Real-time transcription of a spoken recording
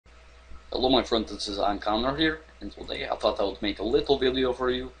Hello my friend, this is Connor here, and today I thought I would make a little video for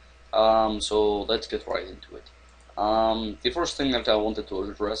you, so let's get right into it. The first thing that I wanted to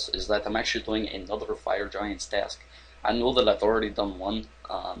address is that I'm actually doing another Fire Giants task. I know that I've already done one,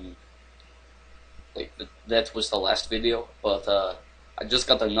 that was the last video, but I just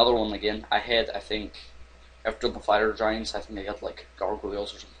got another one again. I think, after the Fire Giants, I think I got like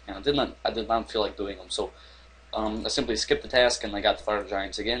gargoyles or something, and I did not feel like doing them, so I simply skipped the task and I got the Fire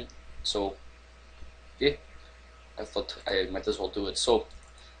Giants again. So, yeah, I thought I might as well do it. So,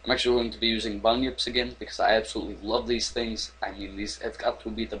 I'm actually going to be using bunyips again because I absolutely love these things. I mean, these have got to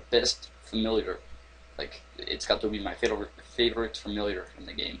be the best familiar. Like, it's got to be my favorite familiar in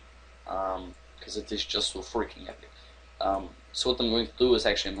the game because it is just so freaking epic. So what I'm going to do is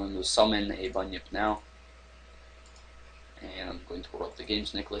I'm going to summon a bunyip now, and I'm going to rub the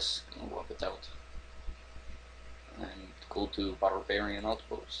games necklace and rub it out, and go to Barbarian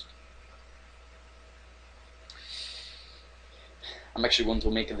Outpost. I'm actually going to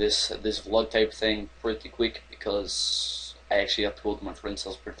make this vlog type thing pretty quick because I actually have to go to my friend's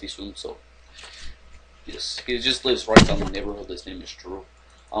house pretty soon. So yes, he just lives right down the neighborhood. His name is Drew.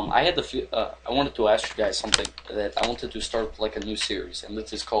 I wanted to ask you guys something, that I wanted to start like a new series, and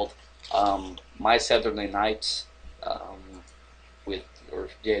this is called My Saturday Nights,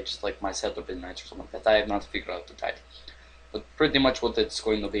 just like My Saturday Nights or something like that. I have not figured out the title, but pretty much what it's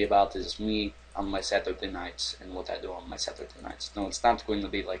going to be about is me on my Saturday nights and what I do on my Saturday nights. No, it's not going to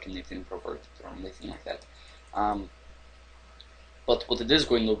be like anything perverted or anything like that. But what it is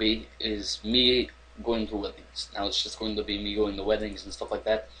going to be is me going to weddings. Now it's just going to be me going to weddings and stuff like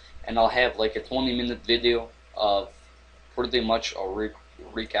that, and I'll have like a 20-minute video of pretty much a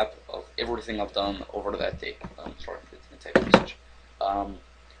recap of everything I've done over that day. Sorry, I'm getting a text message.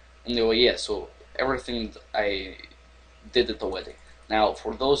 Anyway, yeah, so everything I did at the wedding. Now,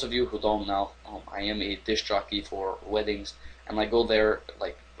 for those of you who don't know, I am a disc jockey for weddings, and I go there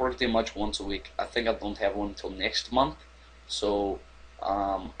like pretty much once a week. I think I don't have one until next month, so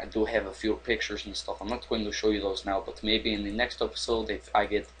I do have a few pictures and stuff. I'm not going to show you those now, but maybe in the next episode, if I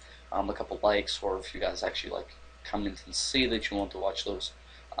get a couple likes, or if you guys actually like comment and see that you want to watch those,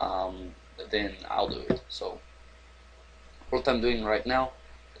 then I'll do it. So what I'm doing right now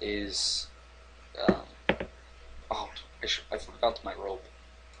is I forgot my robe.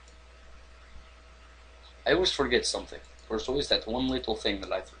 I always forget something. There's always that one little thing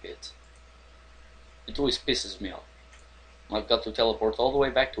that I forget. It always pisses me off. I've got to teleport all the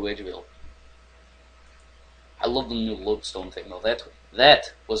way back to Edgeville. I love the new lodestone thing though.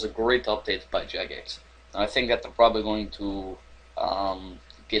 That was a great update by Jagex. I think that they're probably going to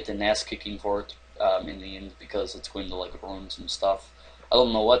get an ass kicking for it in the end, because it's going to like ruin some stuff. I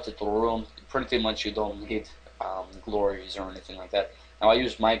don't know what it will ruin. Pretty much you don't need glories or anything like that. Now I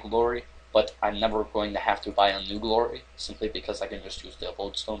use my glory, but I'm never going to have to buy a new glory, simply because I can just use the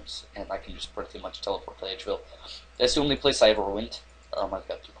lodestones and I can just pretty much teleport to Edgeville. That's the only place I ever went. I've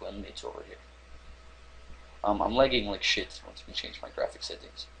got two clanmates over here. I'm lagging like shit. Let me change my graphic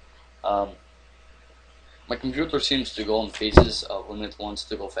settings. My computer seems to go in phases when it wants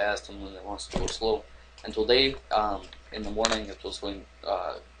to go fast and when it wants to go slow. And today, in the morning, it was going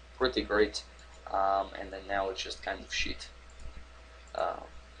pretty great. And then now it's just kind of shit.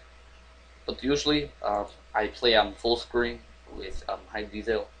 But usually I play on full screen with high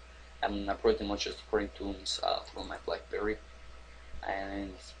detail, and I pretty much just bring tunes through my BlackBerry,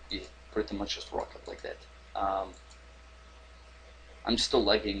 and it pretty much just rock it like that. I'm still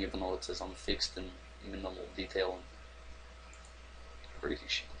lagging even though it says I'm fixed and minimal detail and crazy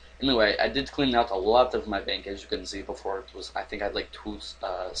shit. Anyway, I did clean out a lot of my bank, as you can see. Before it was, I think I had like 2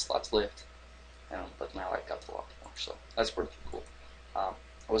 slots left. But now I got a lot more, so that's pretty cool. I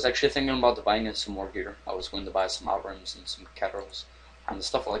was actually thinking about buying some more gear. I was going to buy some outrims and some kettles and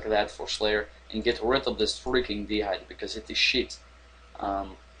stuff like that for Slayer, and get rid of this freaking D'hide because it is shit.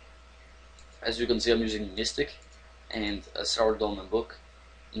 As you can see, I'm using Mystic and a Sourdome and Book.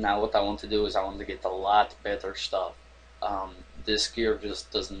 Now what I want to do is I want to get a lot better stuff. This gear just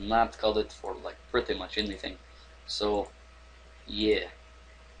does not cut it for like pretty much anything. So yeah.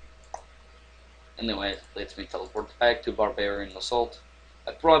 Anyway, let me teleport back to Barbarian Assault.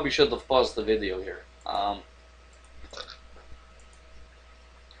 I probably should have paused the video here.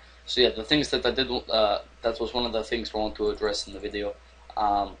 So yeah, the things that I did, that was one of the things I want to address in the video.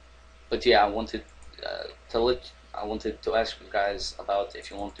 But yeah, I wanted to ask you guys about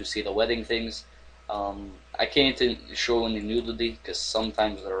if you want to see the wedding things. I can't show any nudity because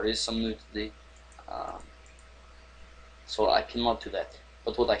sometimes there is some nudity, so I cannot do that.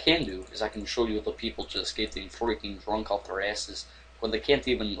 But what I can do is I can show you the people just getting freaking drunk off their asses when they can't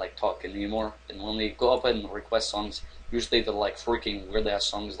even like talk anymore, and when they go up and request songs, usually they're like freaking weird ass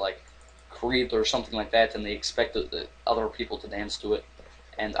songs like Creed or something like that, and they expect the other people to dance to it.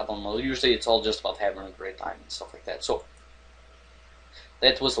 And I don't know. Usually it's all just about having a great time and stuff like that. So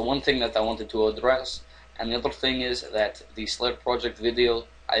that was the one thing that I wanted to address. And the other thing is that the Slayer project video,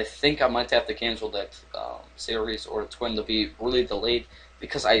 I think I might have to cancel that series, or it's going to be really delayed,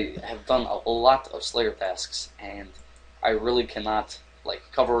 because I have done a lot of Slayer tasks and I really cannot like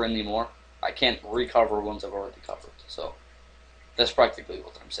cover anymore. I can't recover ones I've already covered. So that's practically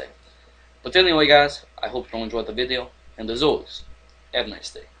what I'm saying. But anyway, guys, I hope you enjoyed the video, and as always, have a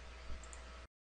nice day.